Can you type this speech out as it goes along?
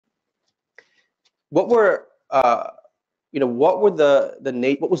what were what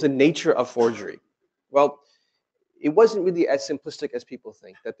was the nature of forgery? Well, it wasn't really as simplistic as people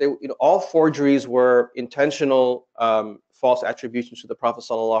think. That all forgeries were intentional false attributions to the Prophet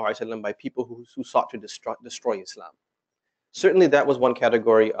ﷺ by people who sought to destroy Islam. Certainly, that was one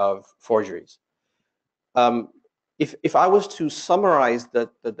category of forgeries. If I was to summarize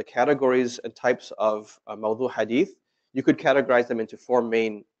the categories and types of mawdu' hadith, you could categorize them into four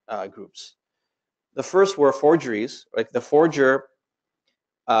main groups. The first were forgeries, like the forger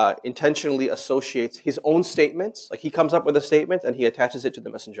intentionally associates his own statements, like he comes up with a statement and he attaches it to the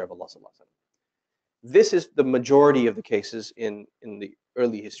Messenger of Allah ﷺ. This is the majority of the cases in the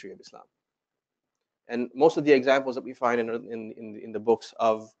early history of Islam. And most of the examples that we find in the books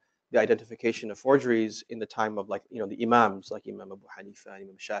of the identification of forgeries in the time of the Imams, like Imam Abu Hanifa,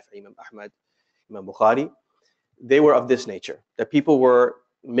 Imam Shafi'i, Imam Ahmad, Imam Bukhari, they were of this nature, that people were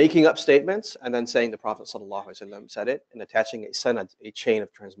making up statements and then saying the Prophet ﷺ said it and attaching a sanad, a chain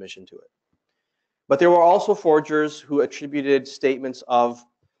of transmission to it. But there were also forgers who attributed statements of,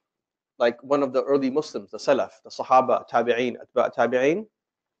 like one of the early Muslims, the Salaf, the Sahaba, Tabi'een, Atba' Tabi'een,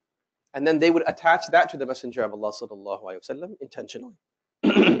 and then they would attach that to the Messenger of Allah ﷺ intentionally.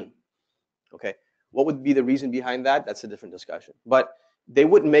 Okay, what would be the reason behind that? That's a different discussion. But they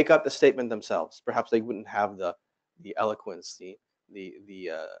wouldn't make up the statement themselves. Perhaps they wouldn't have the eloquence, the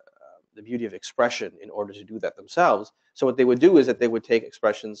beauty of expression in order to do that themselves. So what they would do is that they would take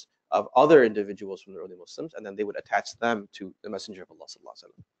expressions of other individuals from the early Muslims and then they would attach them to the Messenger of Allah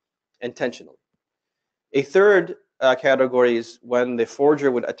ﷺ intentionally. A third category is when the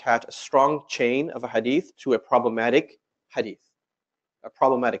forger would attach a strong chain of a hadith to a problematic hadith, a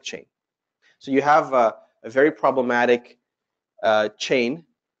problematic chain. So you have a very problematic chain,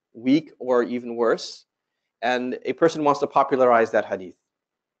 weak or even worse, and a person wants to popularize that hadith.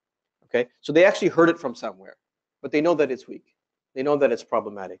 Okay, so they actually heard it from somewhere, but they know that it's weak. They know that it's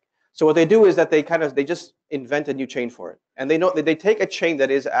problematic. So what they do is that they just invent a new chain for it, and they know that they take a chain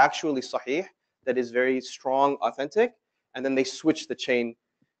that is actually sahih, that is very strong, authentic, and then they switch the chain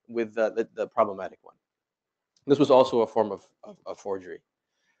with the problematic one. This was also a form of forgery.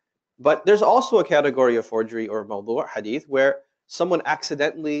 But there's also a category of forgery or mawdu' hadith where someone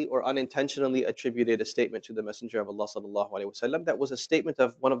accidentally or unintentionally attributed a statement to the Messenger of Allah ﷺ that was a statement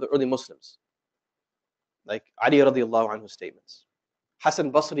of one of the early Muslims, like Ali radiallahu anhu's statements,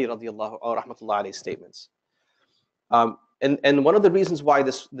 Hasan Basri radiallahu rahmatullah alayhi's statements. And one of the reasons why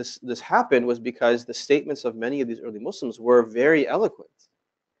this happened was because the statements of many of these early Muslims were very eloquent,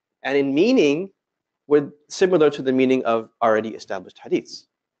 and in meaning were similar to the meaning of already established hadiths.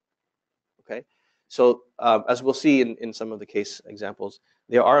 Okay, so as we'll see in some of the case examples,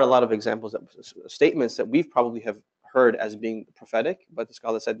 there are a lot of examples of statements that we've probably have heard as being prophetic, but the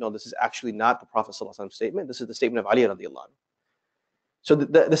scholar said, no, this is actually not the Prophet ﷺ statement. This is the statement of Ali radiallahu anhu. So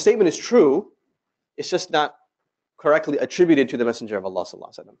the statement is true, it's just not correctly attributed to the Messenger of Allah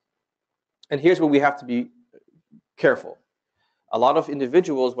ﷺ. And here's where we have to be careful. A lot of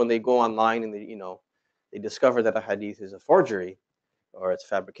individuals, when they go online and they discover that a hadith is a forgery or it's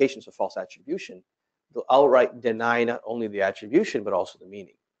fabrication, so false attribution, they'll outright deny not only the attribution but also the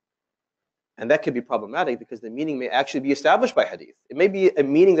meaning. And that could be problematic because the meaning may actually be established by hadith. It may be a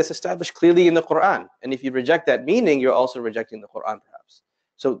meaning that's established clearly in the Quran. And if you reject that meaning, you're also rejecting the Quran perhaps.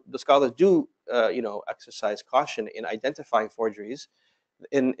 So the scholars do exercise caution in identifying forgeries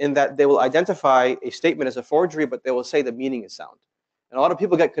in that they will identify a statement as a forgery, but they will say the meaning is sound. And a lot of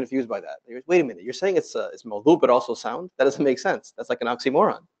people get confused by that. They go, wait a minute, you're saying it's mawdu' but also sound? That doesn't make sense. That's like an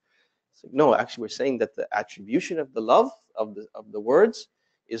oxymoron. It's like, no, actually we're saying that the attribution of the love of the words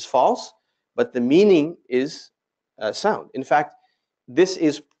is false, but the meaning is sound. In fact, this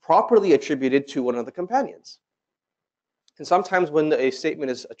is properly attributed to one of the companions. And sometimes when a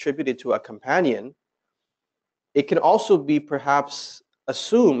statement is attributed to a companion, it can also be perhaps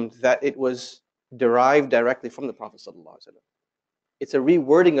assumed that it was derived directly from the Prophet ﷺ. It's a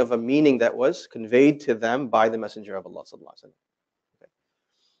rewording of a meaning that was conveyed to them by the Messenger of Allah ﷺ.